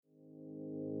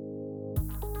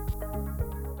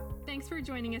Thanks for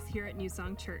joining us here at New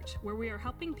Song Church, where we are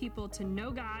helping people to know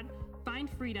God, find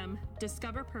freedom,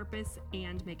 discover purpose,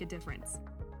 and make a difference.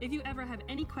 If you ever have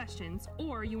any questions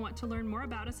or you want to learn more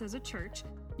about us as a church,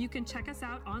 you can check us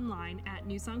out online at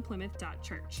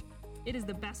newsongplymouth.church. It is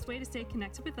the best way to stay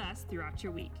connected with us throughout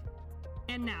your week.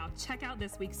 And now, check out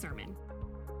this week's sermon.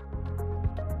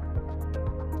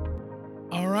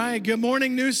 All right, good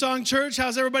morning, New Song Church.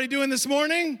 How's everybody doing this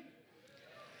morning?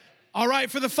 All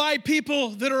right, for the 5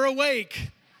 people that are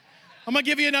awake, I'm going to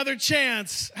give you another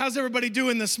chance. How's everybody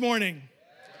doing this morning?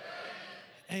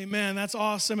 Amen. That's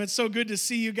awesome. It's so good to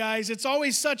see you guys. It's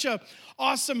always such an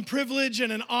awesome privilege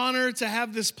and an honor to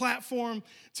have this platform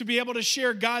to be able to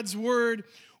share God's word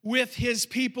with his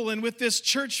people and with this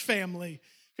church family.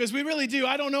 Because we really do.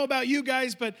 I don't know about you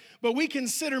guys, but we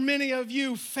consider many of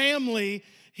you family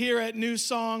here at New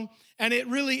Song. And it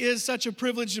really is such a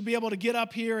privilege to be able to get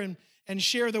up here and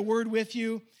share the word with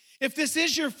you. If this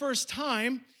is your first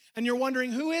time and you're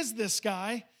wondering, who is this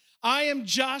guy? I am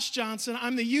Josh Johnson.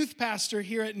 I'm the youth pastor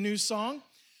here at New Song.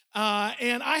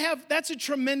 And that's a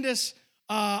tremendous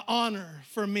honor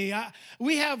for me.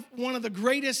 We have one of the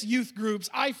greatest youth groups,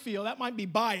 I feel, that might be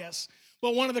bias,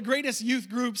 but one of the greatest youth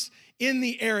groups in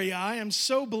the area. I am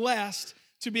so blessed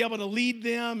to be able to lead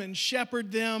them and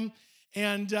shepherd them.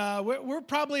 And we're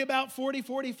probably about 40,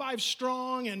 45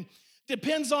 strong, and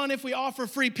depends on if we offer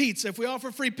free pizza. If we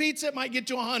offer free pizza, it might get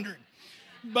to 100.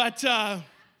 But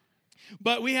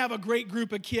we have a great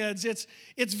group of kids.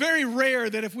 It's very rare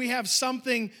that if we have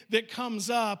something that comes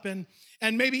up and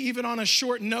maybe even on a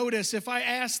short notice, if I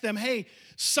ask them, hey,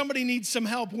 somebody needs some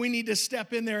help, we need to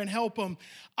step in there and help them.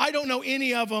 I don't know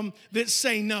any of them that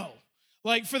say no.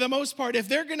 Like, for the most part, if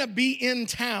they're going to be in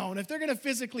town, if they're going to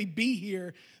physically be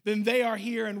here, then they are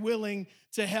here and willing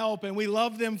to help, and we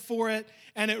love them for it,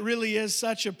 and it really is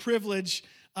such a privilege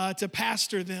to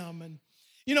pastor them. And,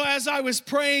 you know, as I was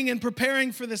praying and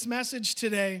preparing for this message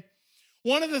today,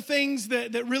 one of the things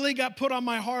that really got put on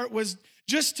my heart was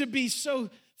just to be so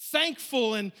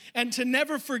thankful and to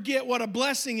never forget what a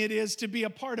blessing it is to be a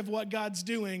part of what God's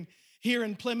doing here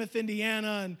in Plymouth,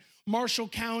 Indiana, and Marshall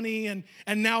County, and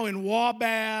now in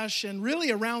Wabash, and really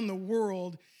around the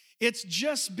world. It's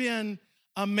just been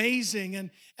amazing. And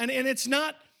it's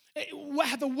not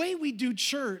the way we do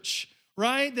church,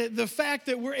 right? The fact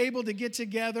that we're able to get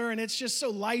together and it's just so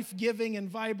life-giving and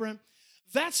vibrant,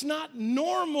 that's not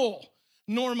normal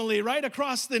normally, right?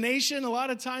 Across the nation, a lot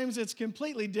of times it's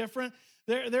completely different.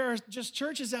 There are just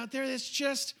churches out there that's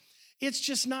just, it's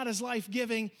just not as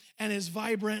life-giving and as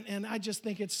vibrant, and I just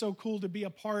think it's so cool to be a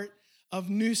part of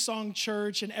New Song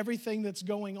Church and everything that's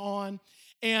going on.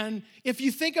 And if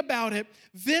you think about it,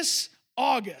 this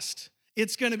August,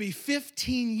 it's going to be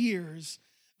 15 years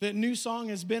that New Song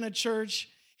has been a church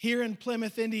here in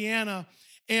Plymouth, Indiana,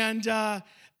 and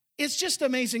it's just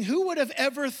amazing. Who would have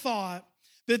ever thought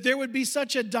that there would be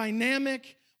such a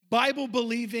dynamic,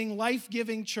 Bible-believing,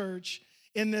 life-giving church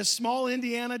in this small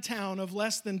Indiana town of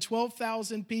less than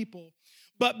 12,000 people?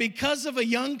 But because of a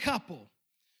young couple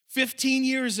 15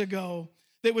 years ago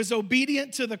that was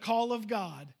obedient to the call of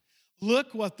God,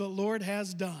 look what the Lord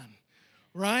has done,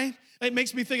 right? It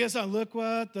makes me think of something. Look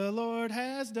what the Lord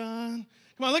has done.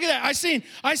 Come on, look at that.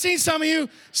 I seen some of you,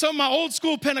 some of my old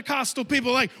school Pentecostal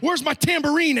people like, where's my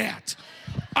tambourine at?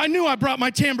 I knew I brought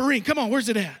my tambourine. Come on, where's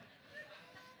it at?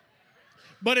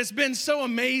 But it's been so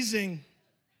amazing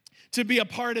to be a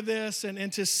part of this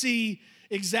and to see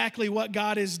exactly what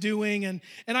God is doing. And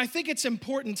I think it's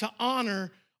important to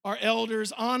honor our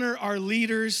elders, honor our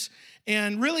leaders.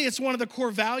 And really, it's one of the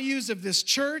core values of this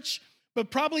church, but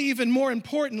probably even more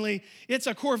importantly, it's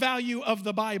a core value of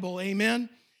the Bible, amen?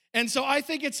 And so I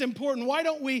think it's important. Why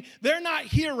don't they're not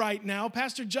here right now.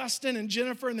 Pastor Justin and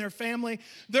Jennifer and their family,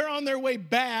 they're on their way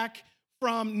back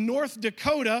from North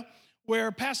Dakota,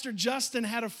 where Pastor Justin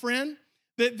had a friend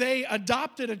that they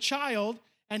adopted a child,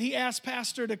 and he asked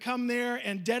Pastor to come there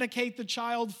and dedicate the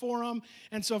child for him.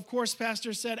 And so, of course,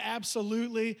 Pastor said,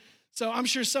 absolutely. So I'm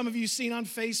sure some of you seen on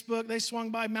Facebook, they swung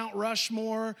by Mount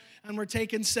Rushmore and were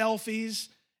taking selfies.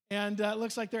 And it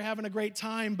looks like they're having a great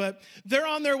time. But they're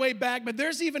on their way back. But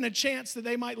there's even a chance that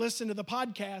they might listen to the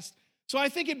podcast. So I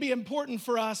think it'd be important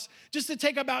for us just to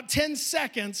take about 10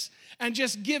 seconds and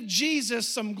just give Jesus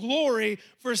some glory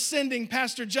for sending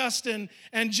Pastor Justin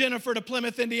and Jennifer to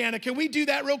Plymouth, Indiana. Can we do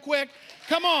that real quick?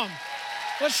 Come on.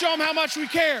 Let's show them how much we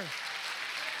care.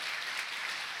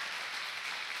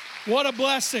 What a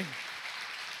blessing.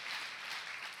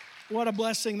 What a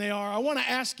blessing they are. I want to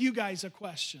ask you guys a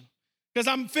question, because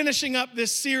I'm finishing up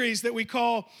this series that we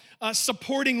call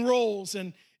Supporting Roles,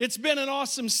 and it's been an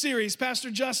awesome series. Pastor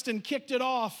Justin kicked it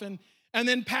off, and And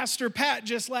then Pastor Pat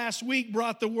just last week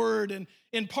brought the word and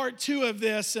in part 2 of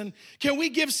this. And can we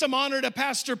give some honor to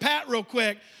Pastor Pat real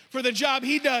quick for the job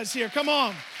he does here? Come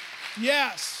on.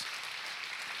 Yes.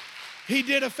 He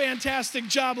did a fantastic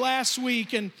job last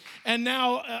week, and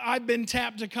now I've been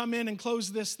tapped to come in and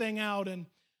close this thing out. And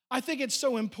I think it's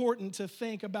so important to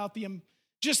think about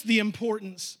just the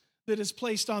importance that is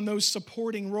placed on those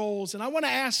supporting roles. And I want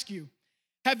to ask you,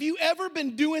 have you ever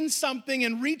been doing something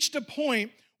and reached a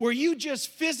point where you just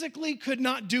physically could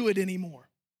not do it anymore?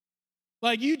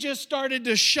 Like you just started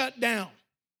to shut down.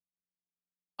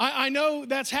 I know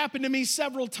that's happened to me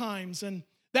several times, and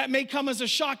that may come as a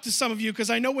shock to some of you because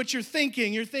I know what you're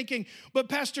thinking. You're thinking, but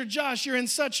Pastor Josh, you're in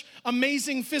such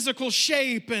amazing physical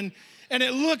shape, and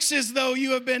it looks as though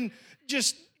you have been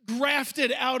just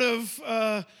grafted out of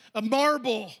a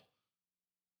marble.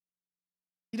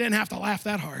 You didn't have to laugh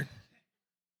that hard.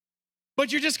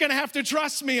 But you're just going to have to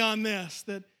trust me on this,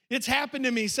 that it's happened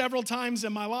to me several times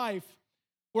in my life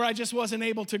where I just wasn't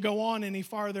able to go on any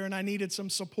farther and I needed some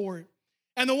support.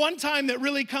 And the one time that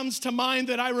really comes to mind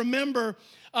that I remember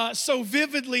so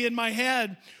vividly in my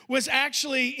head was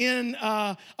actually in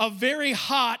a very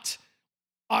hot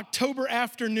October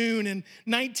afternoon in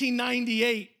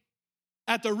 1998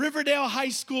 at the Riverdale High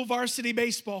School varsity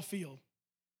baseball field.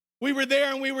 We were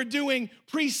there and we were doing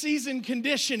preseason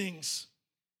conditionings.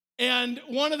 And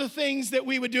one of the things that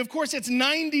we would do, of course, it's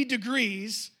 90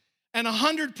 degrees and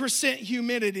 100%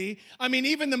 humidity. I mean,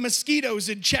 even the mosquitoes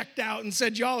had checked out and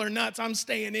said, y'all are nuts, I'm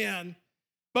staying in.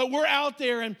 But we're out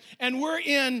there and we're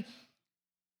in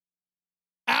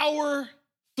hour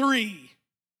 3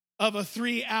 of a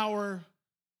 3-hour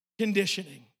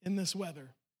conditioning in this weather.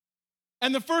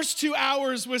 And the first 2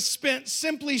 hours was spent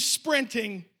simply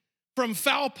sprinting from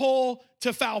foul pole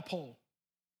to foul pole.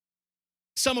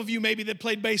 Some of you maybe that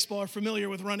played baseball are familiar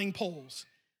with running poles.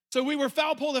 So we were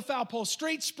foul pole to foul pole,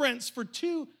 straight sprints for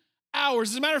 2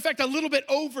 hours. As a matter of fact, a little bit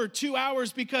over 2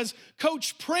 hours because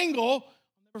Coach Pringle, I'll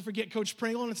never forget Coach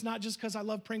Pringle, and it's not just because I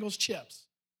love Pringles chips.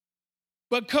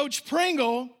 But Coach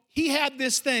Pringle, he had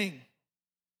this thing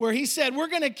where he said, we're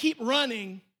going to keep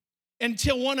running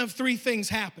until one of 3 things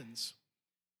happens.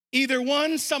 Either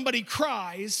 1, somebody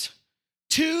cries,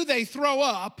 2, they throw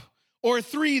up, or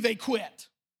 3, they quit.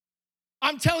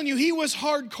 I'm telling you, he was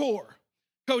hardcore,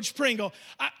 Coach Pringle.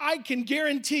 I can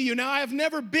guarantee you, now I have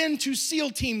never been to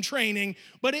SEAL team training,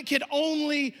 but it could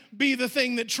only be the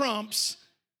thing that trumps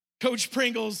Coach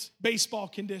Pringle's baseball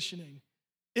conditioning.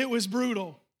 It was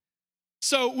brutal.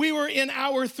 So we were in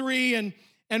hour 3,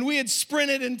 and we had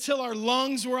sprinted until our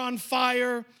lungs were on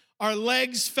fire. Our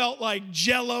legs felt like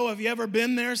Jell-O. Have you ever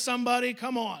been there, somebody?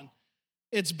 Come on.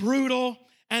 It's brutal.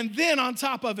 And then on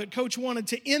top of it, Coach wanted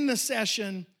to end the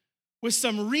session with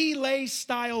some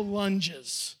relay-style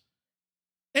lunges.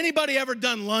 Anybody ever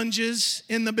done lunges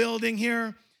in the building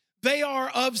here? They are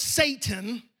of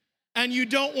Satan, and you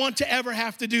don't want to ever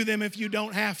have to do them if you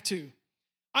don't have to.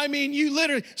 I mean, you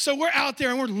literally, so we're out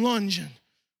there and we're lunging,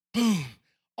 boom,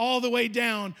 all the way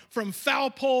down from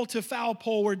foul pole to foul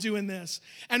pole, we're doing this.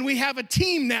 And we have a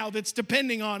team now that's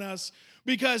depending on us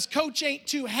because Coach ain't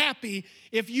too happy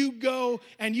if you go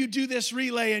and you do this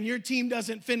relay and your team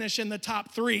doesn't finish in the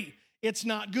top 3. It's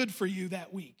not good for you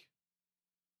that week.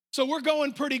 So we're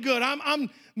going pretty good.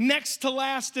 I'm next to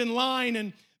last in line,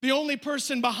 and the only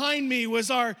person behind me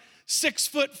was our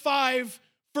 6'5"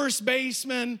 first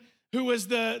baseman who was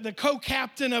the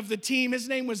co-captain of the team. His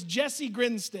name was Jesse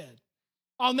Grinstead.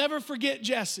 I'll never forget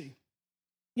Jesse.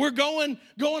 We're going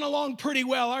along pretty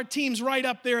well. Our team's right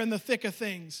up there in the thick of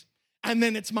things. And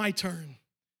then it's my turn.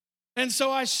 And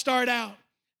so I start out,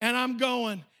 and I'm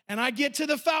going. And I get to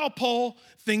the foul pole,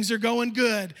 things are going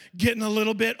good, getting a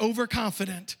little bit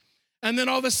overconfident. And then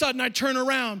all of a sudden I turn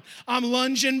around, I'm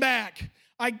lunging back.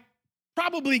 I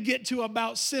probably get to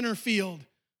about center field.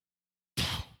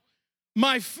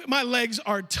 My legs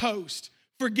are toast.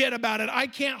 Forget about it. I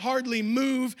can't hardly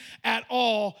move at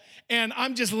all, and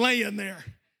I'm just laying there.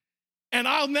 And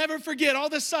I'll never forget, all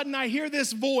of a sudden I hear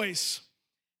this voice,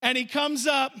 and he comes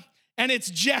up, and it's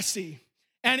Jesse.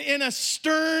 And in a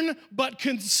stern but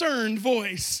concerned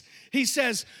voice, he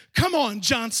says, come on,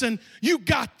 Johnson, you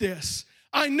got this.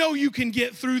 I know you can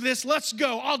get through this. Let's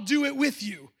go. I'll do it with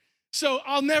you. So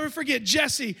I'll never forget,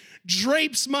 Jesse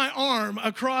drapes my arm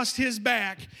across his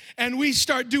back, and we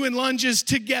start doing lunges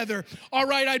together. All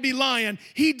right, I'd be lying.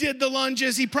 He did the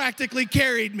lunges. He practically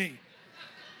carried me.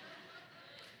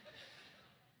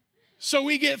 So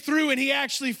we get through, and he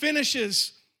actually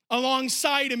finishes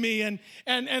alongside of me, and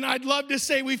I'd love to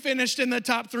say we finished in the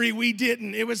top 3. We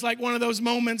didn't. It was like one of those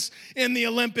moments in the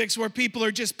Olympics where people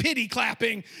are just pity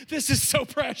clapping. This is so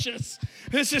precious.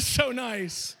 This is so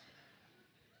nice.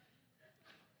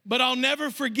 But I'll never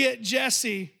forget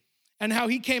Jesse and how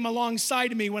he came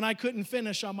alongside me when I couldn't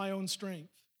finish on my own strength.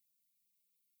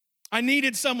 I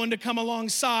needed someone to come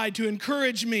alongside to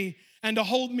encourage me and to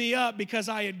hold me up because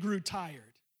I had grew tired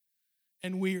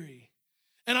and weary.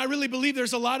 And I really believe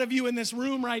there's a lot of you in this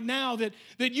room right now that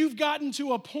you've gotten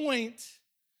to a point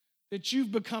that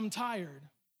you've become tired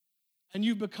and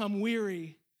you've become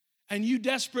weary, and you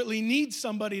desperately need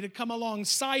somebody to come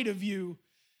alongside of you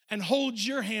and hold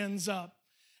your hands up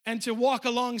and to walk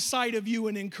alongside of you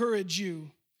and encourage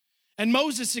you. And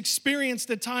Moses experienced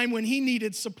a time when he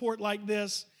needed support like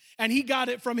this, and he got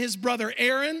it from his brother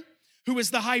Aaron, who was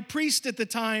the high priest at the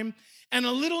time, and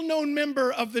a little-known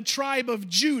member of the tribe of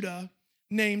Judah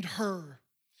named Hur.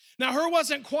 Now, Hur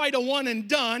wasn't quite a one and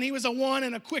done. He was a one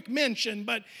and a quick mention,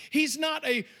 but he's not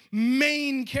a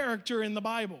main character in the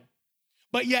Bible.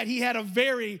 But yet he had a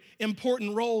very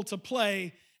important role to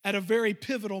play at a very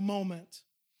pivotal moment.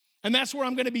 And that's where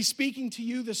I'm going to be speaking to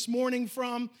you this morning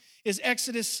from, is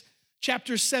Exodus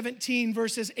chapter 17,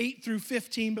 verses 8 through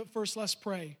 15. But first, let's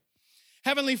pray.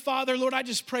 Heavenly Father, Lord, I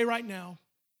just pray right now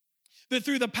that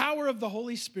through the power of the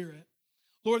Holy Spirit,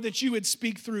 Lord, that you would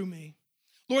speak through me.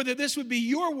 Lord, that this would be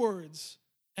your words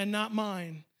and not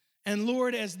mine. And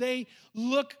Lord, as they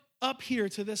look up here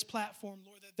to this platform,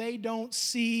 Lord, that they don't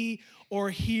see or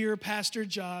hear Pastor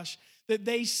Josh, that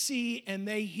they see and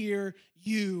they hear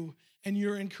you and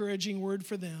your encouraging word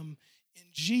for them. In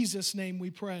Jesus' name we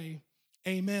pray,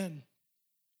 amen.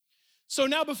 So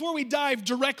now before we dive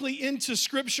directly into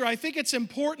Scripture, I think it's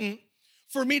important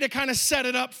for me to kind of set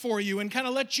it up for you and kind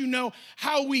of let you know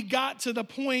how we got to the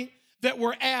point that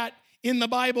we're at in the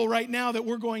Bible right now that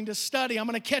we're going to study. I'm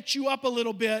going to catch you up a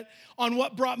little bit on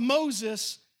what brought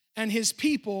Moses and his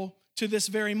people to this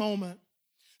very moment.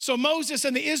 So Moses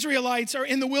and the Israelites are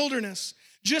in the wilderness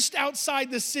just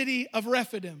outside the city of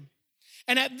Rephidim.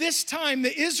 And at this time,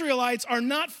 the Israelites are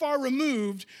not far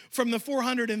removed from the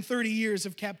 430 years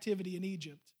of captivity in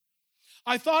Egypt.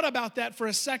 I thought about that for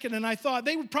a second, and I thought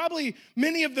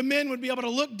many of the men would be able to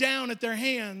look down at their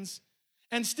hands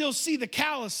and still see the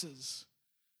calluses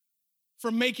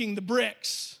from making the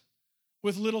bricks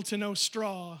with little to no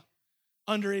straw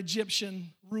under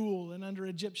Egyptian rule and under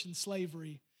Egyptian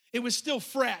slavery. It was still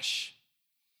fresh.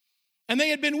 And they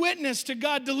had been witness to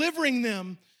God delivering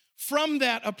them from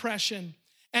that oppression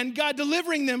and God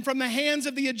delivering them from the hands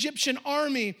of the Egyptian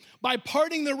army by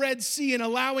parting the Red Sea and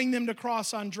allowing them to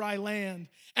cross on dry land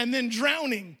and then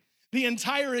drowning the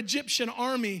entire Egyptian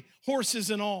army, horses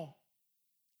and all.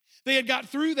 They had got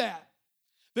through that.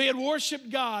 They had worshiped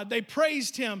God, they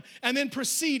praised him, and then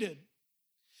proceeded.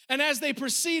 And as they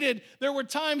proceeded, there were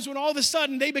times when all of a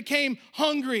sudden they became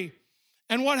hungry.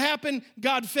 And what happened?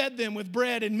 God fed them with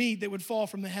bread and meat that would fall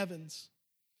from the heavens.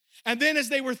 And then as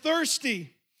they were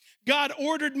thirsty, God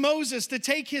ordered Moses to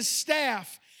take his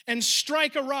staff and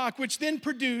strike a rock, which then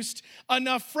produced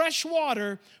enough fresh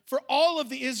water for all of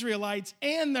the Israelites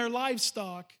and their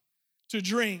livestock to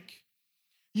drink.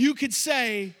 You could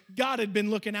say God had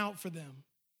been looking out for them.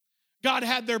 God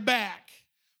had their back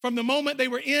from the moment they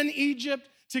were in Egypt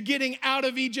to getting out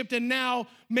of Egypt and now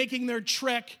making their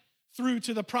trek through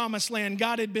to the promised land.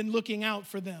 God had been looking out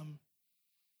for them.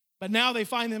 But now they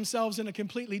find themselves in a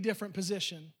completely different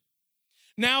position.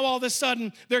 Now all of a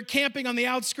sudden they're camping on the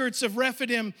outskirts of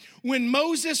Rephidim when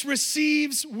Moses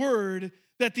receives word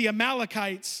that the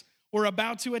Amalekites were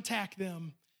about to attack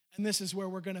them. And this is where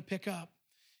we're going to pick up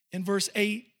in verse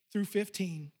 8 through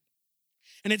 15.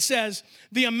 And it says,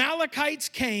 the Amalekites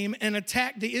came and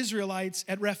attacked the Israelites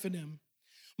at Rephidim.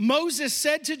 Moses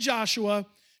said to Joshua,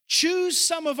 choose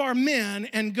some of our men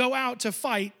and go out to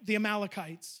fight the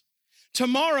Amalekites.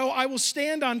 Tomorrow I will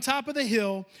stand on top of the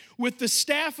hill with the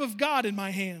staff of God in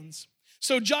my hands.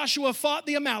 So Joshua fought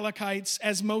the Amalekites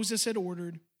as Moses had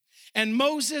ordered. And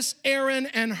Moses, Aaron,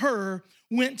 and Hur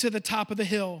went to the top of the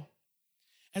hill.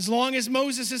 As long as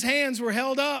Moses' hands were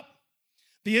held up,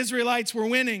 the Israelites were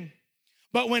winning.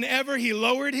 But whenever he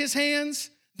lowered his hands,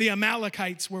 the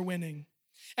Amalekites were winning.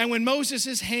 And when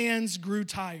Moses' hands grew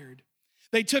tired,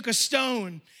 they took a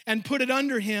stone and put it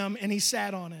under him, and he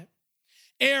sat on it.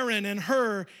 Aaron and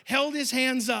Hur held his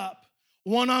hands up,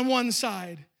 one on one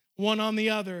side, one on the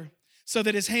other, so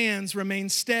that his hands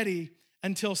remained steady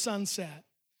until sunset.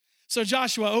 So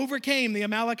Joshua overcame the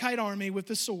Amalekite army with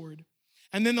the sword.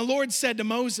 And then the Lord said to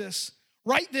Moses,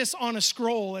 write this on a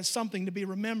scroll as something to be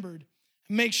remembered.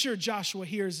 Make sure Joshua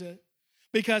hears it,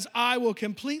 because I will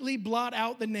completely blot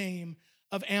out the name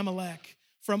of Amalek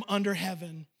from under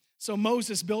heaven. So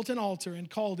Moses built an altar and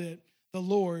called it, the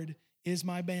Lord is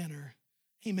my banner.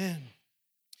 Amen.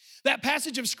 That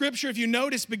passage of scripture, if you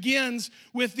notice, begins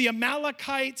with the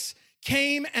Amalekites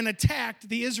came and attacked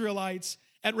the Israelites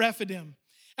at Rephidim.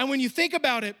 And when you think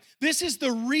about it, this is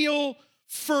the real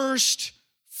first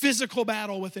physical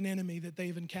battle with an enemy that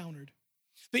they've encountered.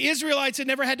 The Israelites had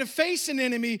never had to face an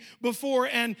enemy before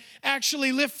and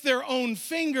actually lift their own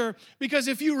finger, because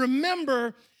if you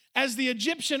remember, as the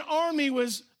Egyptian army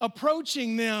was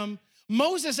approaching them,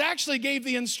 Moses actually gave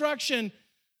the instruction,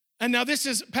 and now this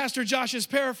is Pastor Josh's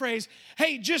paraphrase,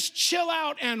 hey, just chill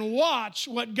out and watch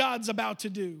what God's about to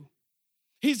do.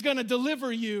 He's going to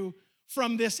deliver you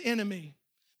from this enemy.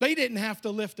 They didn't have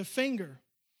to lift a finger.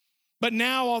 But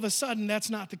now all of a sudden, that's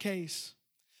not the case.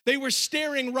 They were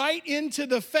staring right into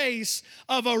the face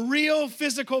of a real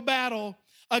physical battle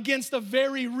against a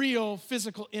very real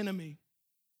physical enemy.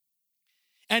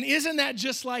 And isn't that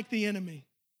just like the enemy?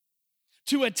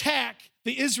 To attack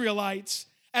the Israelites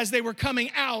as they were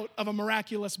coming out of a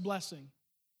miraculous blessing.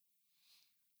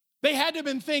 They had to have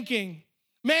been thinking,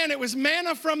 man, it was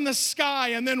manna from the sky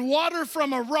and then water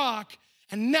from a rock,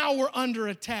 and now we're under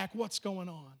attack. What's going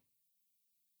on?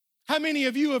 How many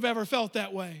of you have ever felt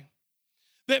that way?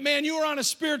 That, man, you were on a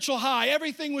spiritual high.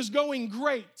 Everything was going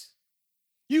great.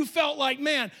 You felt like,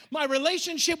 man, my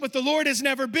relationship with the Lord has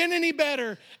never been any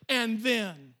better. And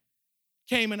then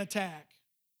came an attack.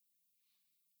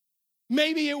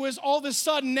 Maybe it was all of a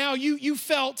sudden now you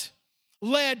felt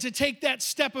led to take that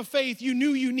step of faith you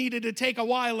knew you needed to take a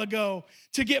while ago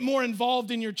to get more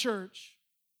involved in your church.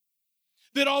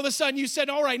 That all of a sudden you said,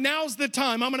 all right, now's the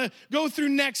time. I'm going to go through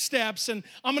next steps, and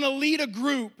I'm going to lead a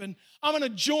group, and I'm going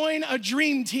to join a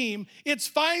dream team. It's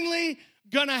finally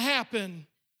going to happen.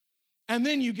 And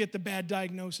then you get the bad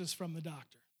diagnosis from the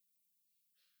doctor.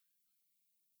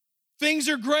 Things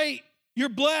are great. You're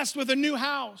blessed with a new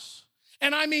house.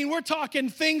 And I mean, we're talking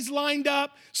things lined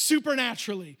up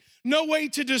supernaturally. No way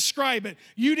to describe it.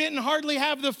 You didn't hardly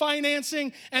have the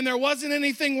financing, and there wasn't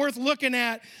anything worth looking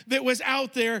at that was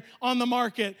out there on the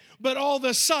market. But all of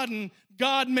a sudden,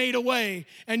 God made a way,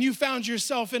 and you found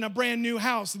yourself in a brand new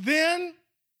house. Then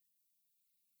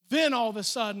all of a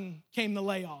sudden came the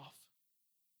layoff.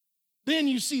 Then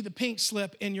you see the pink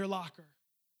slip in your locker.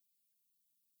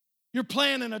 You're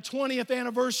planning a 20th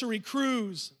anniversary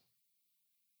cruise.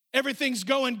 Everything's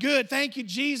going good. Thank you,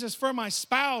 Jesus, for my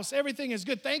spouse. Everything is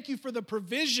good. Thank you for the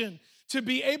provision to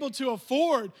be able to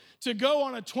afford to go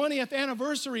on a 20th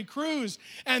anniversary cruise.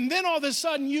 And then all of a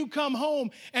sudden you come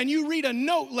home and you read a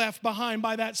note left behind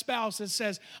by that spouse that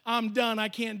says, I'm done. I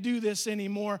can't do this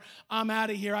anymore. I'm out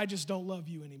of here. I just don't love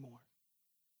you anymore.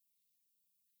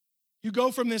 You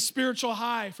go from this spiritual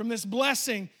high, from this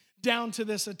blessing, down to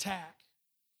this attack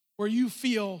where you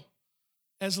feel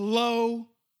as low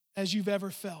as you've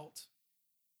ever felt.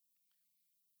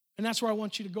 And that's where I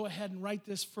want you to go ahead and write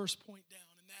this first point down,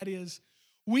 and that is,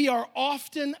 we are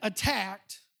often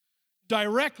attacked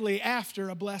directly after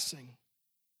a blessing.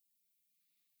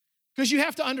 Because you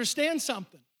have to understand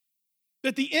something,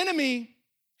 that the enemy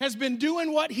has been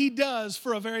doing what he does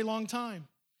for a very long time.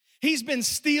 He's been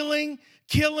stealing,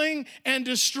 killing, and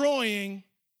destroying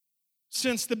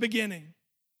since the beginning,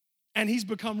 and he's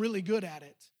become really good at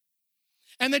it.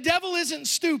 And the devil isn't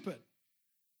stupid.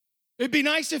 It'd be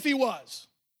nice if he was.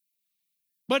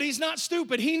 But he's not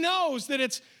stupid. He knows that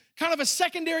it's kind of a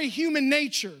secondary human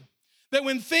nature, that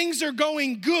when things are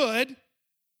going good,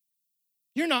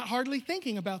 you're not hardly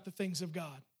thinking about the things of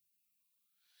God.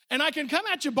 And I can come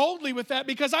at you boldly with that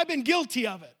because I've been guilty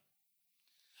of it.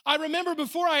 I remember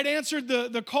before I had answered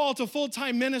the call to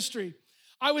full-time ministry,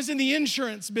 I was in the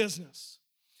insurance business.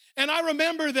 And I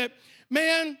remember that,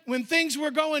 man, when things were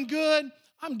going good,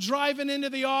 I'm driving into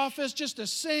the office just a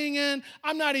singing.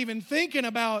 I'm not even thinking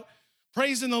about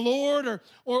praising the Lord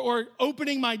or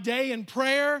opening my day in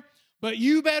prayer. But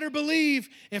you better believe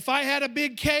if I had a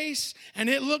big case and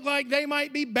it looked like they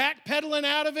might be backpedaling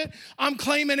out of it, I'm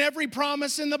claiming every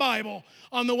promise in the Bible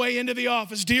on the way into the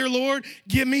office. Dear Lord,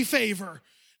 give me favor.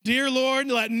 Dear Lord,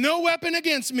 let no weapon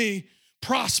against me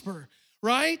prosper,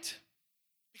 right?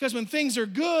 Because when things are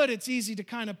good, it's easy to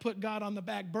kind of put God on the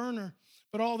back burner.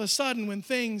 But all of a sudden, when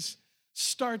things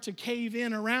start to cave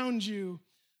in around you,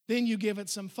 then you give it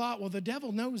some thought. Well, the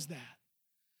devil knows that.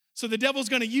 So the devil's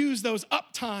going to use those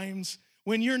up times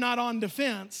when you're not on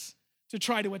defense to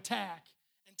try to attack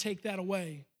and take that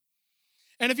away.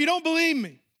 And if you don't believe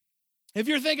me, if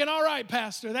you're thinking, all right,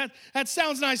 Pastor, that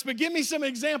sounds nice, but give me some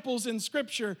examples in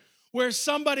Scripture where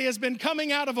somebody has been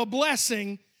coming out of a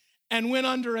blessing and went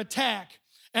under attack.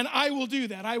 And I will do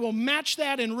that. I will match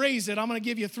that and raise it. I'm going to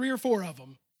give you 3 or 4 of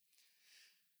them.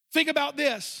 Think about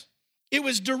this. It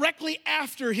was directly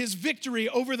after his victory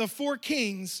over the 4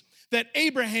 kings that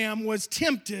Abraham was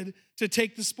tempted to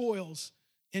take the spoils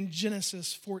in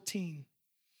Genesis 14.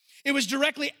 It was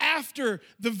directly after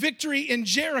the victory in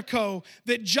Jericho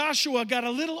that Joshua got a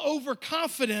little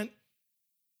overconfident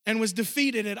and was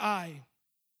defeated at Ai.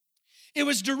 It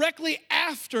was directly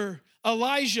after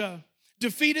Elijah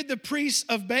defeated the priests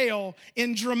of Baal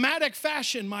in dramatic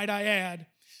fashion, might I add,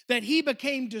 that he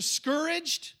became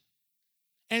discouraged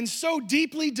and so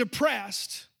deeply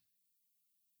depressed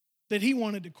that he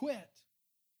wanted to quit.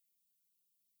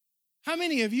 How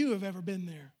many of you have ever been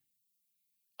there?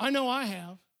 I know I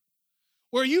have.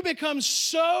 Where you become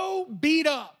so beat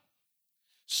up,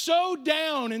 so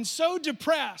down, and so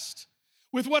depressed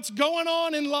with what's going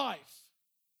on in life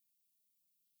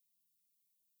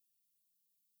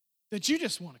that you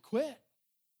just want to quit.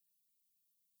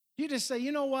 You just say,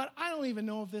 you know what? I don't even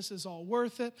know if this is all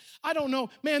worth it. I don't know.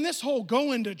 Man, this whole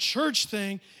going to church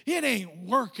thing, it ain't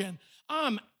working.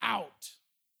 I'm out.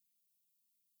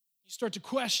 You start to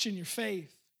question your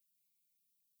faith.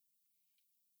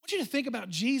 I want you to think about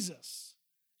Jesus.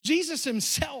 Jesus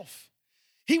himself,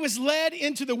 he was led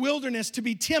into the wilderness to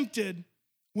be tempted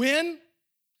when?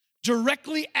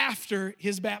 Directly after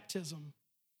his baptism.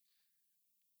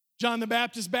 John the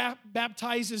Baptist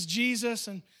baptizes Jesus,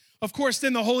 and of course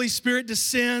then the Holy Spirit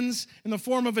descends in the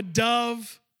form of a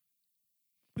dove.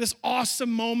 This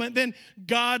awesome moment. Then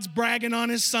God's bragging on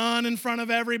his son in front of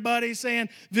everybody saying,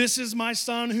 "This is my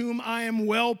son whom I am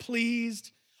well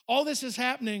pleased." All this is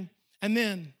happening, and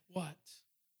then what?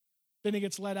 Then he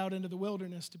gets led out into the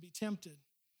wilderness to be tempted.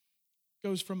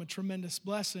 Goes from a tremendous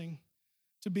blessing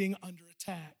to being under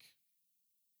attack.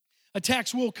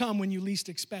 Attacks will come when you least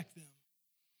expect them.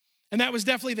 And that was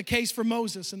definitely the case for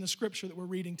Moses in the scripture that we're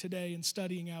reading today and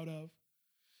studying out of.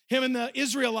 Him and the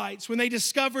Israelites, when they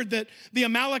discovered that the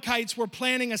Amalekites were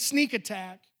planning a sneak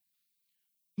attack,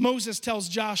 Moses tells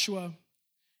Joshua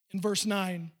in verse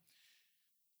 9,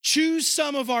 "Choose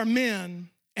some of our men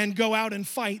and go out and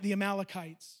fight the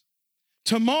Amalekites.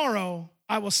 Tomorrow,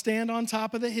 I will stand on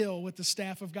top of the hill with the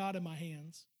staff of God in my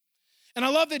hands." And I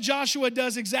love that Joshua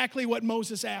does exactly what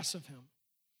Moses asks of him.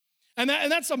 And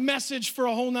that's a message for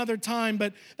a whole nother time,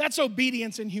 but that's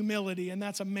obedience and humility, and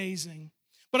that's amazing.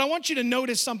 But I want you to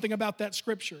notice something about that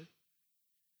scripture.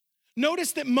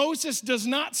 Notice that Moses does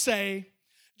not say,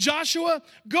 "Joshua,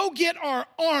 go get our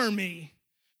army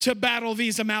to battle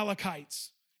these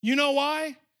Amalekites." You know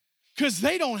why? Because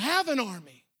they don't have an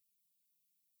army.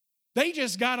 They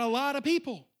just got a lot of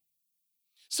people.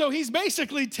 So he's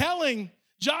basically telling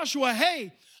Joshua,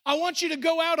 hey, I want you to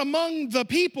go out among the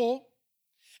people,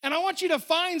 and I want you to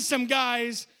find some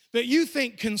guys that you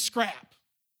think can scrap.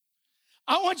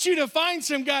 I want you to find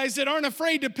some guys that aren't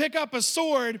afraid to pick up a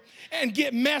sword and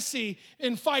get messy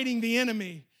in fighting the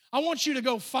enemy. I want you to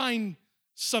go find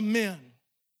some men.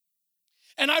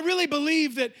 And I really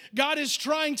believe that God is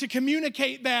trying to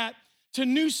communicate that to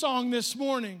New Song this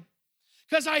morning.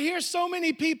 Because I hear so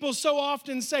many people so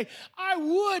often say, I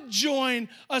would join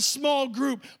a small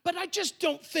group, but I just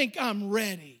don't think I'm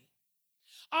ready.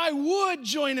 I would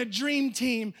join a dream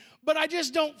team, but I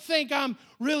just don't think I'm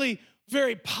really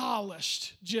very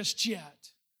polished just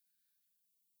yet.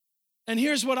 And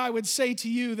here's what I would say to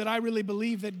you that I really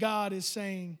believe that God is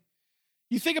saying.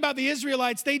 You think about the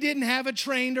Israelites, they didn't have a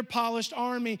trained or polished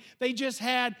army. They just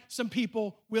had some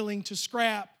people willing to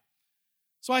scrap.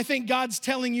 So I think God's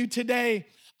telling you today,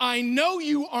 I know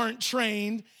you aren't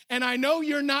trained, and I know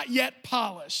you're not yet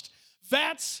polished.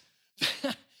 That's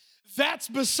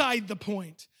beside the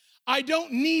point. I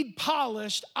don't need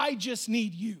polished, I just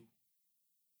need you.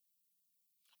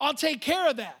 I'll take care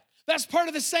of that. That's part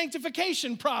of the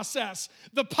sanctification process,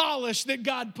 the polish that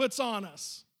God puts on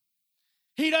us.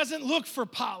 He doesn't look for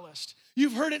polished.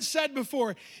 You've heard it said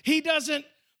before. He doesn't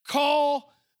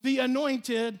call the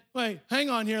anointed. Wait, hang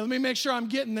on here. Let me make sure I'm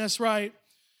getting this right.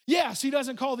 Yes, he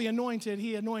doesn't call the anointed.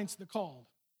 He anoints the called.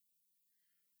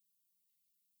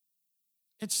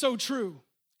 It's so true.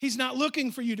 He's not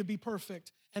looking for you to be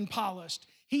perfect and polished.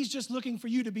 He's just looking for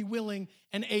you to be willing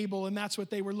and able, and that's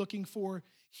what they were looking for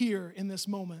here in this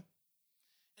moment.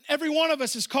 And every one of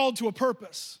us is called to a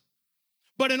purpose.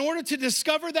 But in order to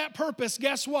discover that purpose,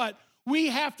 guess what? We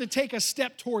have to take a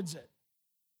step towards it.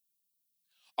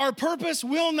 Our purpose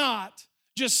will not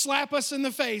just slap us in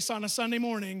the face on a Sunday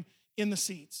morning in the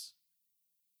seats.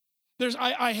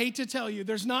 I hate to tell you,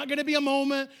 there's not going to be a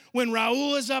moment when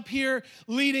Raul is up here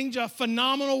leading a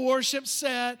phenomenal worship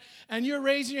set and you're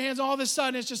raising your hands, all of a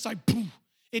sudden it's just like, boom,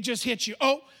 it just hits you.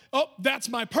 Oh, that's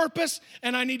my purpose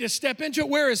and I need to step into it.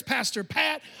 Where is Pastor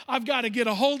Pat? I've got to get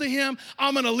a hold of him.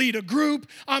 I'm going to lead a group.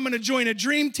 I'm going to join a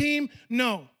dream team.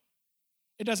 No,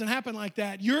 it doesn't happen like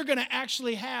that. You're going to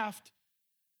actually have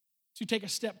to take a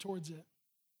step towards it.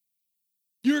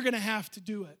 You're going to have to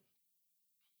do it.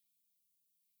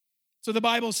 So the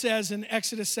Bible says in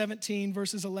Exodus 17,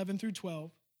 verses 11 through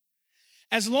 12,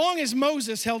 as long as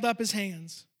Moses held up his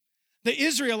hands, the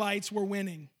Israelites were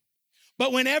winning.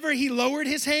 But whenever he lowered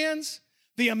his hands,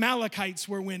 the Amalekites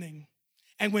were winning.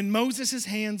 And when Moses'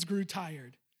 hands grew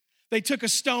tired, they took a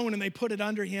stone and they put it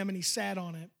under him and he sat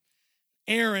on it.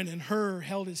 Aaron and Hur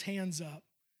held his hands up,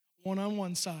 one on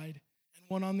one side and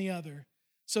one on the other,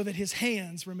 so that his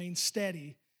hands remained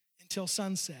steady until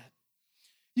sunset.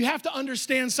 You have to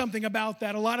understand something about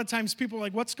that. A lot of times people are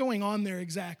like, what's going on there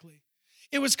exactly?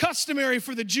 It was customary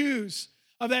for the Jews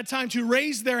of that time to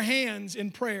raise their hands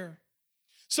in prayer.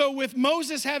 So with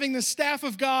Moses having the staff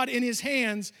of God in his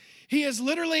hands, he is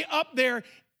literally up there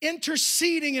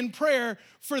interceding in prayer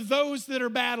for those that are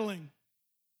battling.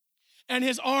 And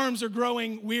his arms are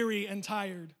growing weary and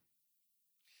tired.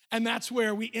 And that's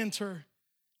where we enter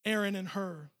Aaron and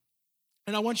Hur.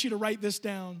 And I want you to write this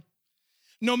down.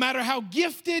 No matter how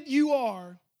gifted you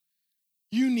are,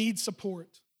 you need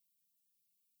support.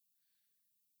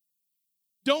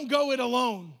 Don't go it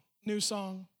alone, New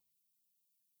Song.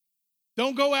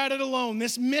 Don't go at it alone.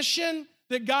 This mission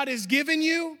that God has given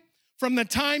you from the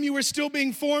time you were still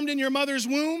being formed in your mother's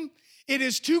womb, it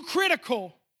is too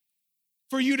critical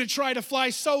for you to try to fly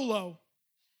solo,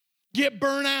 get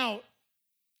burnt out,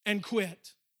 and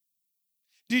quit.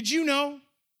 Did you know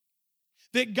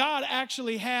that God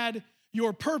actually had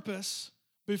your purpose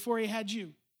before he had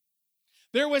you?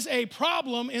 There was a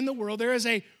problem in the world. There is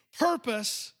a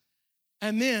purpose,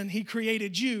 and then he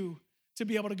created you to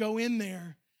be able to go in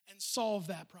there and solve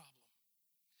that problem.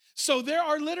 So there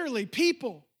are literally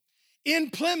people in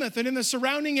Plymouth and in the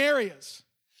surrounding areas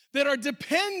that are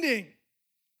depending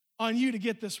on you to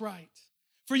get this right,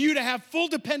 for you to have full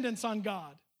dependence on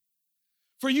God,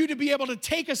 for you to be able to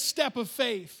take a step of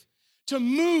faith, to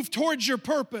move towards your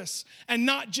purpose and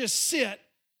not just sit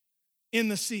in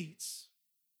the seats.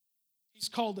 He's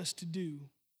called us to do.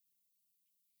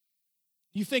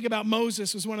 You think about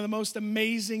Moses was one of the most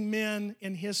amazing men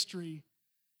in history,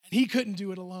 and he couldn't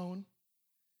do it alone.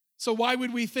 So why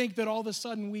would we think that all of a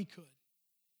sudden we could?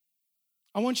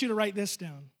 I want you to write this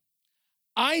down.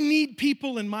 I need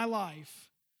people in my life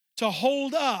to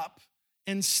hold up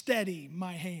and steady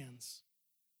my hands.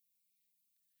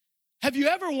 Have you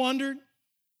ever wondered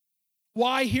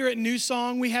why here at New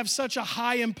Song we have such a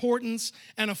high importance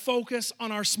and a focus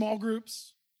on our small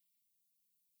groups?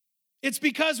 It's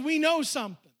because we know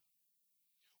something.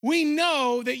 We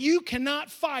know that you cannot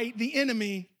fight the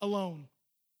enemy alone.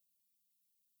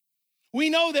 We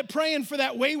know that praying for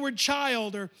that wayward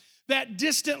child or that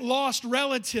distant lost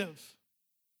relative,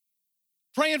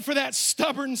 praying for that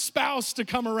stubborn spouse to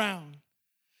come around,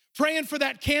 praying for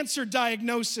that cancer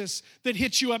diagnosis that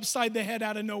hits you upside the head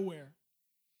out of nowhere,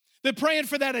 that praying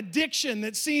for that addiction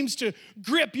that seems to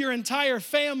grip your entire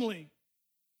family.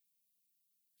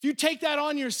 If you take that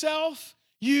on yourself,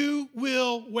 you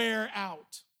will wear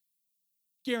out.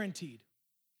 Guaranteed.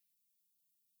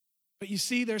 But you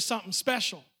see, there's something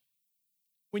special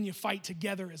when you fight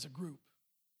together as a group.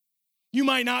 You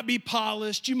might not be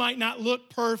polished, you might not look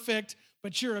perfect,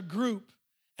 but you're a group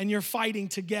and you're fighting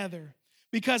together.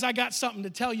 Because I got something to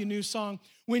tell you, New Song.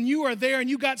 When you are there and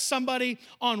you got somebody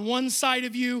on one side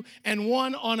of you and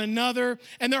one on another,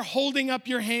 and they're holding up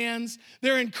your hands,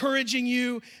 they're encouraging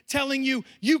you, telling you,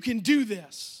 you can do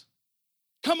this.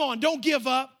 Come on, don't give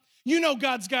up. You know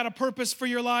God's got a purpose for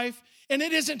your life, and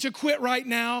it isn't to quit right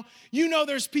now. You know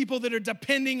there's people that are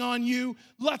depending on you.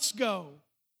 Let's go.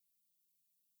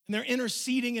 And they're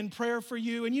interceding in prayer for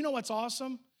you. And you know what's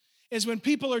awesome? Is when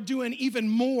people are doing even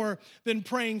more than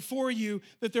praying for you,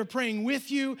 that they're praying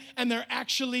with you and they're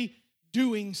actually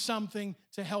doing something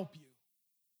to help you.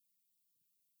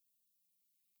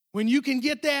 When you can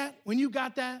get that, when you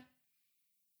got that,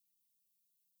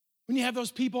 when you have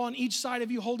those people on each side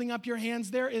of you holding up your hands,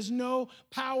 there is no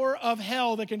power of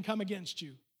hell that can come against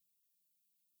you.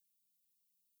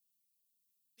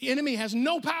 The enemy has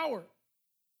no power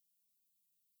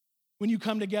when you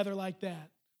come together like that.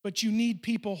 But you need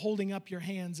people holding up your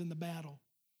hands in the battle.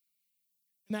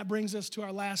 And that brings us to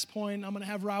our last point. I'm going to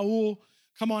have Raul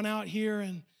come on out here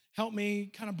and help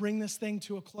me kind of bring this thing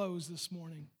to a close this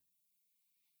morning.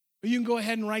 But you can go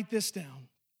ahead and write this down.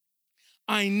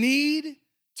 I need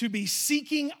to be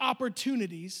seeking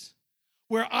opportunities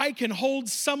where I can hold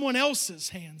someone else's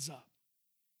hands up.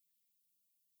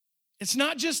 It's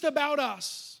not just about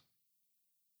us.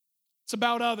 It's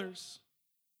about others.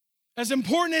 As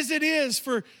important as it is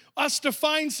for us to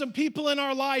find some people in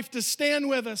our life to stand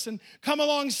with us and come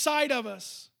alongside of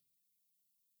us,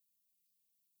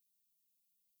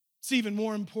 it's even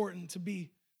more important to be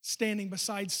standing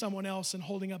beside someone else and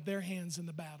holding up their hands in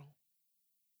the battle.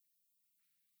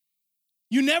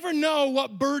 You never know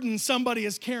what burden somebody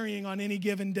is carrying on any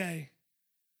given day.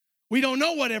 We don't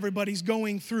know what everybody's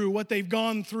going through, what they've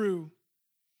gone through.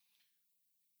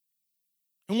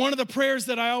 And one of the prayers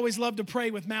that I always love to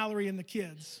pray with Mallory and the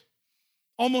kids,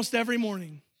 almost every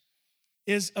morning,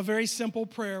 is a very simple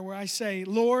prayer where I say,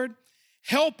 Lord,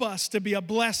 help us to be a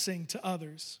blessing to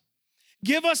others.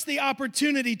 Give us the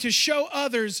opportunity to show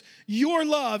others your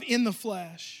love in the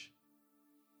flesh.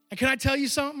 And can I tell you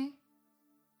something?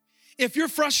 If you're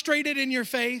frustrated in your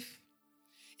faith,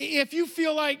 if you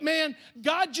feel like, man,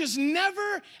 God just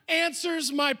never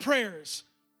answers my prayers,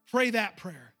 pray that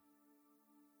prayer.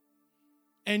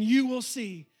 And you will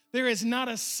see there is not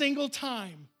a single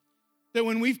time that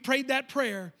when we've prayed that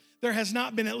prayer, there has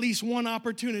not been at least one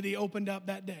opportunity opened up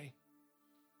that day.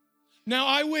 Now,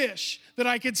 I wish that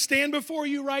I could stand before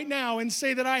you right now and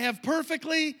say that I have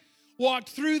perfectly walked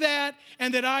through that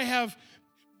and that I have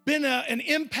been an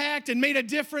impact and made a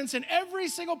difference in every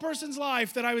single person's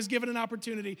life that I was given an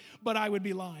opportunity, but I would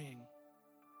be lying.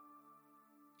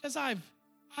 Because I've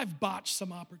botched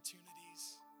some opportunities.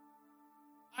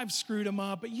 I've screwed them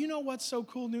up. But you know what's so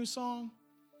cool, New Song?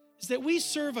 Is that we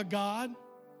serve a God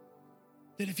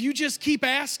that if you just keep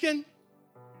asking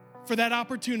for that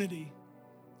opportunity,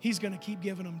 He's going to keep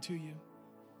giving them to you.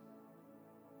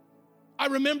 I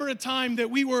remember a time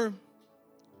that we were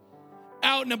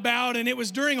out and about, and it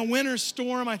was during a winter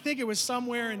storm. I think it was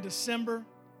somewhere in December.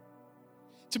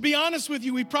 To be honest with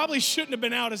you, we probably shouldn't have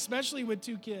been out, especially with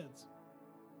 2 kids.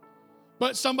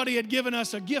 But somebody had given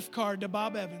us a gift card to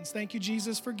Bob Evans. Thank you,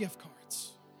 Jesus, for gift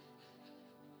cards.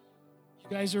 You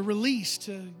guys are released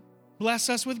to bless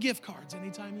us with gift cards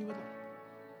anytime you would like.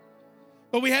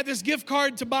 But we had this gift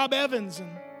card to Bob Evans, and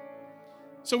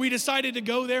so we decided to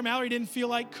go there. Mallory didn't feel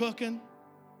like cooking.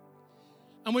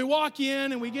 And we walk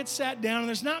in and we get sat down, and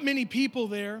there's not many people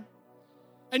there.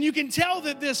 And you can tell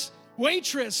that this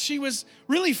waitress, she was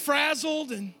really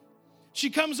frazzled, and she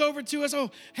comes over to us.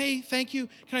 Oh, hey, thank you.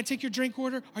 Can I take your drink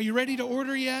order? Are you ready to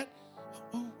order yet?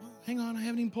 Oh, hang on. I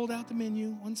haven't even pulled out the menu.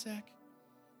 One sec.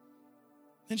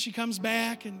 Then she comes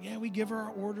back, and yeah, we give her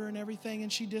our order and everything,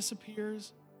 and she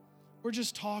disappears. We're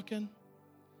just talking.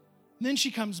 And then she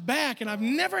comes back, and I've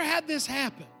never had this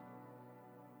happen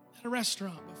at a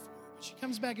restaurant before. But she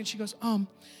comes back and she goes,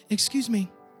 excuse me,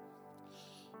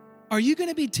 are you going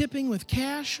to be tipping with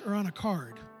cash or on a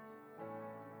card?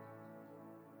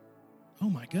 Oh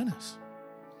my goodness.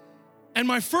 And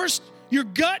your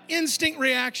gut instinct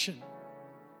reaction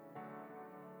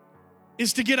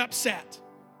is to get upset.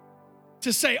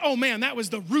 To say, oh man, that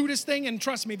was the rudest thing, and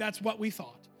trust me, that's what we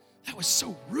thought. That was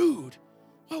so rude.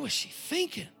 What was she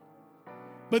thinking?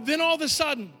 But then all of a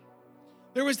sudden,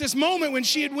 there was this moment when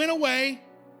she had went away.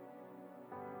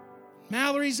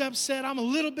 Mallory's upset. I'm a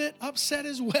little bit upset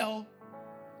as well.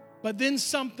 But then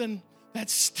something, that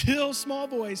still small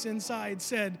voice inside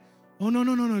said, oh, no,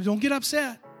 don't get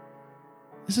upset.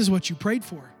 This is what you prayed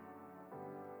for.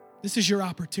 This is your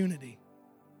opportunity.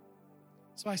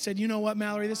 So I said, you know what,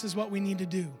 Mallory, this is what we need to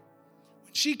do.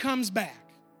 When she comes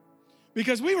back,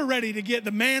 because we were ready to get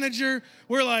the manager,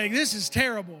 we're like, this is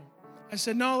terrible. I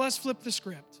said, no, let's flip the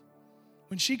script.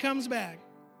 When she comes back,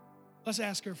 let's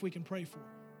ask her if we can pray for her.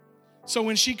 So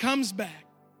when she comes back,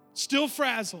 still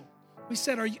frazzled, we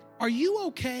said, are you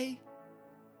okay?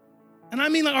 And I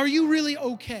mean, like, are you really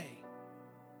okay?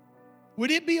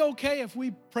 Would it be okay if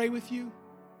we pray with you?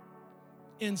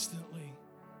 Instantly,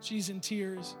 she's in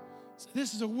tears. So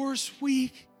this is the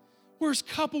worst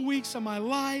couple weeks of my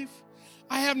life.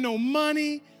 I have no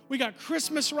money. We got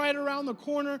Christmas right around the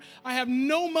corner. I have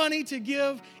no money to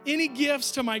give any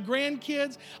gifts to my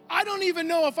grandkids. I don't even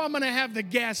know if I'm going to have the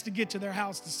gas to get to their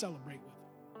house to celebrate with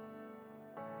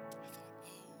them.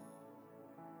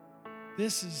 I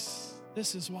thought,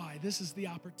 this is why. This is the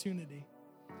opportunity.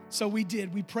 So we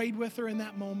did. We prayed with her in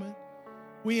that moment.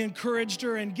 We encouraged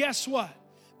her, and guess what?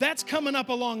 That's coming up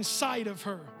alongside of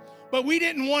her. But we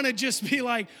didn't want to just be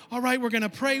like, all right, we're going to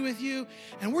pray with you,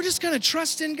 and we're just going to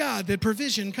trust in God that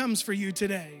provision comes for you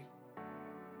today.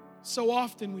 So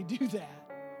often we do that.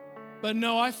 But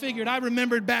no, I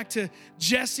remembered back to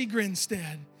Jesse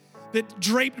Grinstead that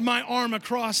draped my arm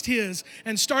across his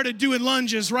and started doing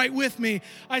lunges right with me.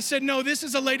 I said, no, this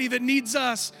is a lady that needs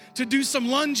us to do some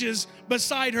lunges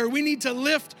beside her. We need to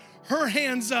lift her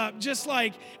hands up, just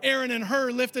like Aaron and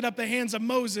Hur lifted up the hands of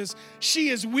Moses. She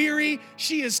is weary,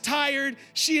 she is tired,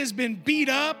 she has been beat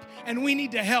up, and we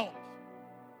need to help.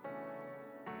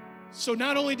 So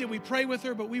not only did we pray with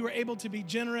her, but we were able to be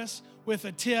generous with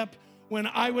a tip, when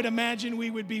I would imagine we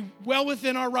would be well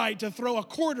within our right to throw a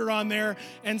quarter on there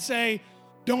and say,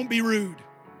 don't be rude.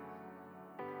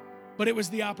 But it was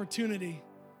the opportunity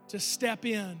to step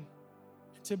in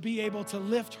to be able to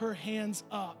lift her hands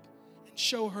up and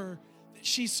show her that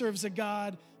she serves a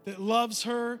God that loves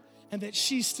her and that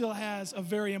she still has a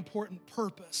very important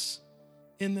purpose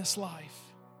in this life.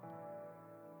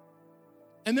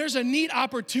 And there's a neat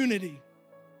opportunity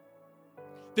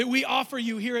that we offer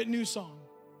you here at New Song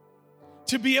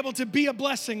to be able to be a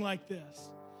blessing like this.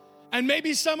 And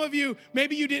maybe some of you,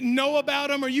 maybe you didn't know about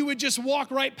them, or you would just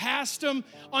walk right past them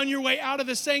on your way out of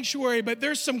the sanctuary, but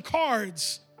there's some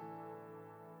cards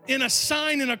in a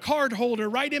sign in a card holder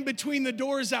right in between the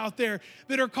doors out there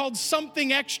that are called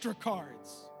Something Extra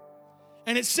cards.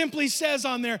 And it simply says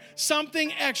on there,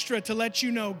 something extra to let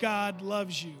you know God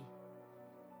loves you.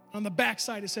 On the back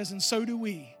side it says, and so do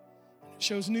we. And it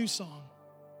shows New Song.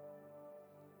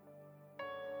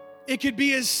 It could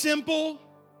be as simple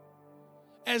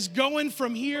as going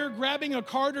from here, grabbing a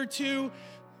card or two,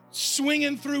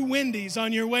 swinging through Wendy's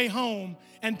on your way home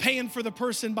and paying for the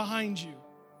person behind you.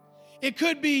 It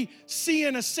could be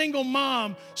seeing a single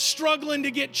mom struggling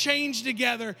to get change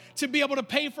together to be able to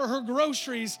pay for her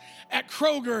groceries at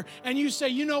Kroger, and you say,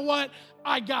 you know what?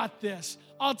 I got this.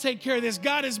 I'll take care of this.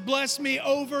 God has blessed me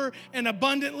over and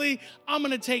abundantly. I'm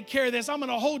going to take care of this. I'm going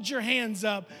to hold your hands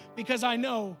up because I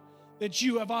know that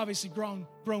you have obviously grown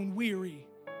weary,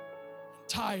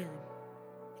 tired,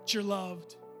 but you're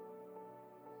loved.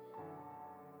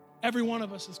 Every one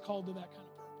of us is called to that kind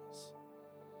of purpose.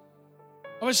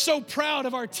 I was so proud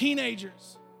of our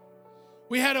teenagers.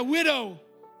 We had a widow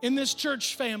in this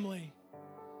church family.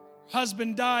 Her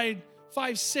husband died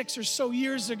 5, 6 or so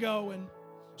years ago, and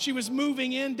she was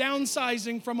moving in,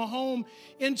 downsizing from a home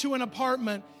into an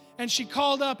apartment. And she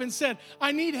called up and said,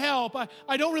 I need help.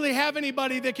 I don't really have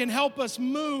anybody that can help us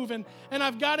move, and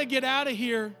I've got to get out of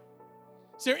here.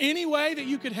 Is there any way that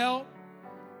you could help?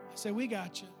 I said, we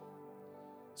got you.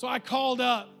 So I called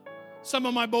up some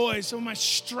of my boys, some of my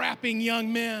strapping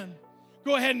young men.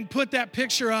 Go ahead and put that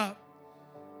picture up.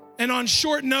 And on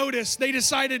short notice, they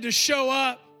decided to show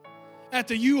up at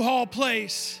the U-Haul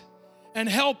place and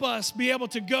help us be able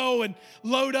to go and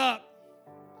load up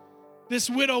this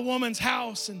widow woman's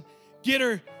house and get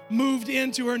her moved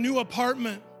into her new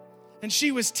apartment. And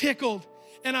she was tickled.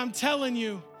 And I'm telling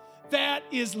you, that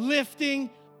is lifting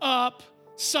up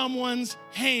someone's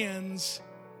hands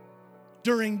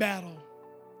during battle.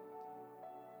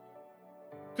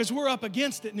 Because we're up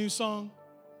against it, New Song.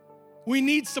 We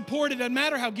need support. It doesn't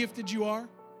matter how gifted you are.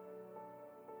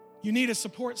 You need a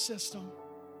support system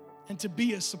and to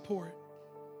be a support.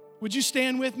 Would you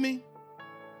stand with me?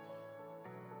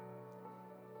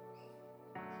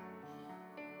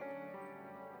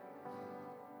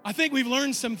 I think we've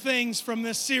learned some things from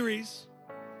this series,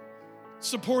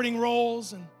 supporting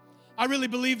roles, and I really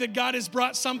believe that God has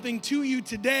brought something to you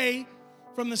today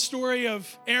from the story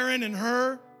of Aaron and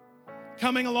Hur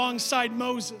coming alongside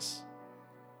Moses.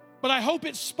 But I hope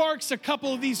it sparks a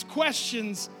couple of these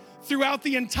questions throughout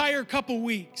the entire couple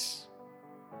weeks.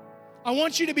 I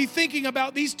want you to be thinking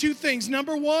about these two things.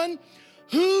 Number one,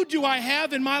 who do I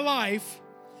have in my life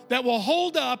that will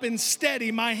hold up and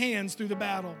steady my hands through the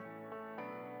battle?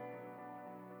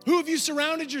 Who have you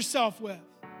surrounded yourself with?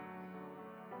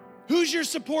 Who's your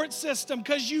support system?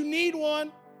 Because you need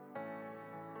one.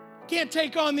 Can't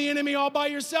take on the enemy all by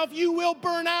yourself. You will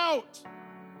burn out.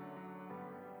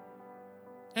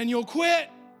 And you'll quit.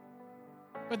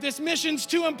 But this mission's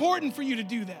too important for you to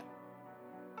do that.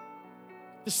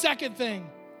 The second thing,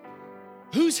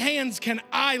 whose hands can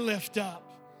I lift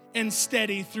up and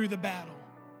steady through the battle?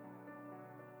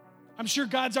 I'm sure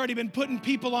God's already been putting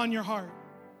people on your heart,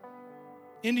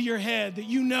 into your head, that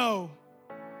you know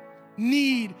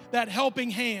need that helping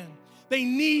hand. They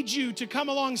need you to come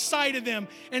alongside of them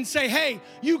and say, hey,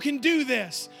 you can do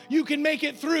this. You can make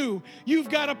it through. You've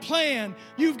got a plan.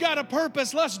 You've got a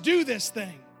purpose. Let's do this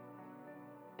thing.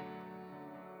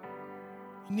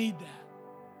 You need that.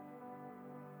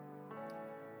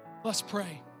 Let's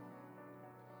pray.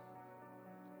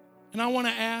 And I want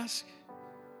to ask,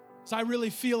 because I really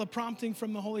feel a prompting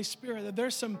from the Holy Spirit, that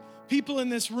there's some people in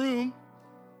this room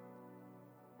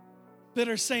that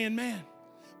are saying, man,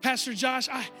 Pastor Josh,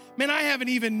 I haven't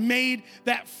even made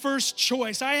that first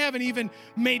choice. I haven't even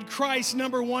made Christ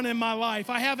number one in my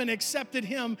life. I haven't accepted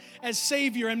him as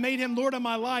Savior and made him Lord of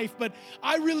my life. But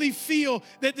I really feel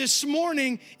that this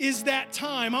morning is that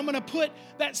time. I'm going to put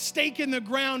that stake in the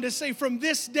ground to say, from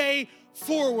this day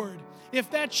forward,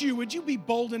 if that's you, would you be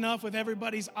bold enough with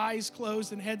everybody's eyes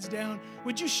closed and heads down?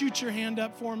 Would you shoot your hand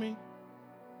up for me?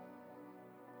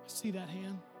 I see that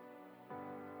hand.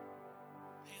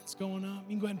 Hand's going up. You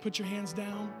can go ahead and put your hands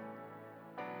down.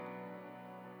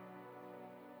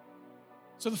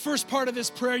 So the first part of this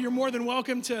prayer, you're more than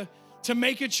welcome to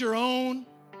make it your own.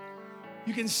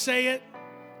 You can say it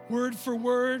word for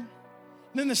word. And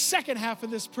then the second half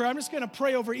of this prayer, I'm just going to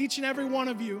pray over each and every one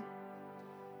of you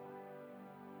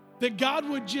that God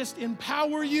would just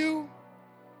empower you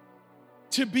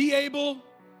to be able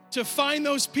to find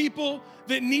those people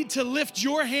that need to lift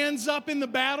your hands up in the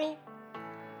battle,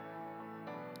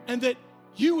 and that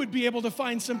you would be able to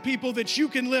find some people that you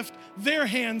can lift their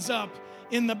hands up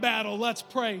in the battle. Let's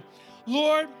pray.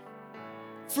 Lord,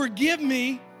 forgive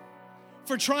me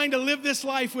for trying to live this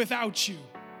life without you.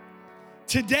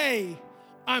 Today,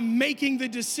 I'm making the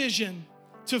decision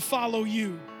to follow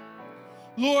you.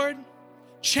 Lord,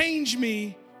 change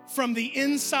me from the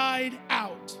inside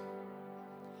out.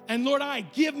 And Lord, I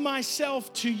give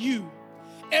myself to you.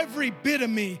 Every bit of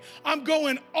me. I'm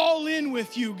going all in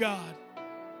with you, God.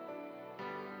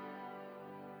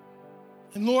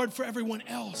 And Lord, for everyone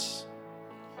else,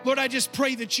 Lord, I just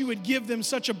pray that you would give them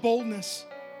such a boldness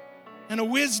and a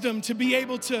wisdom to be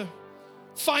able to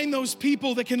find those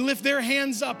people that can lift their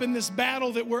hands up in this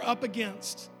battle that we're up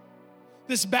against,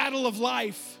 this battle of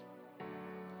life.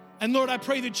 And Lord, I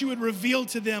pray that you would reveal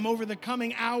to them over the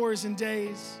coming hours and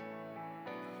days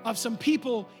of some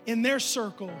people in their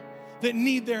circle that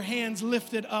need their hands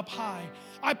lifted up high.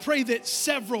 I pray that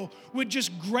several would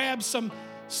just grab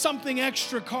something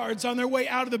extra cards on their way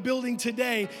out of the building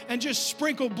today and just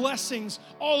sprinkle blessings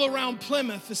all around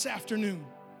Plymouth this afternoon.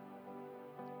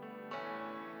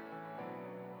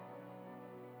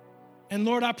 And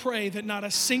Lord, I pray that not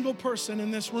a single person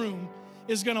in this room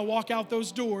is going to walk out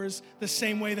those doors the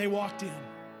same way they walked in.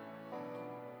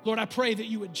 Lord, I pray that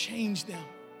you would change them.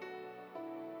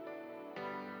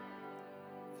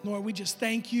 Lord, we just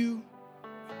thank you,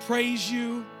 praise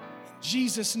you. In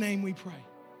Jesus' name we pray.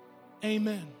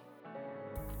 Amen.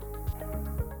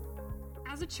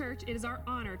 As a church, it is our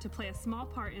honor to play a small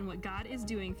part in what God is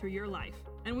doing through your life,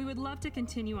 and we would love to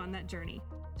continue on that journey.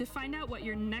 To find out what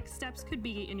your next steps could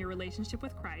be in your relationship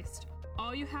with Christ,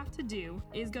 all you have to do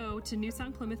is go to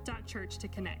newsongplymouth.church to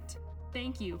connect.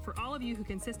 Thank you for all of you who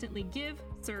consistently give,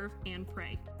 serve, and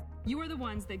pray. You are the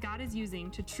ones that God is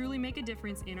using to truly make a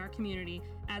difference in our community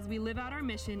as we live out our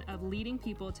mission of leading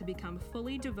people to become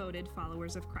fully devoted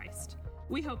followers of Christ.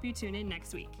 We hope you tune in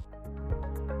next week.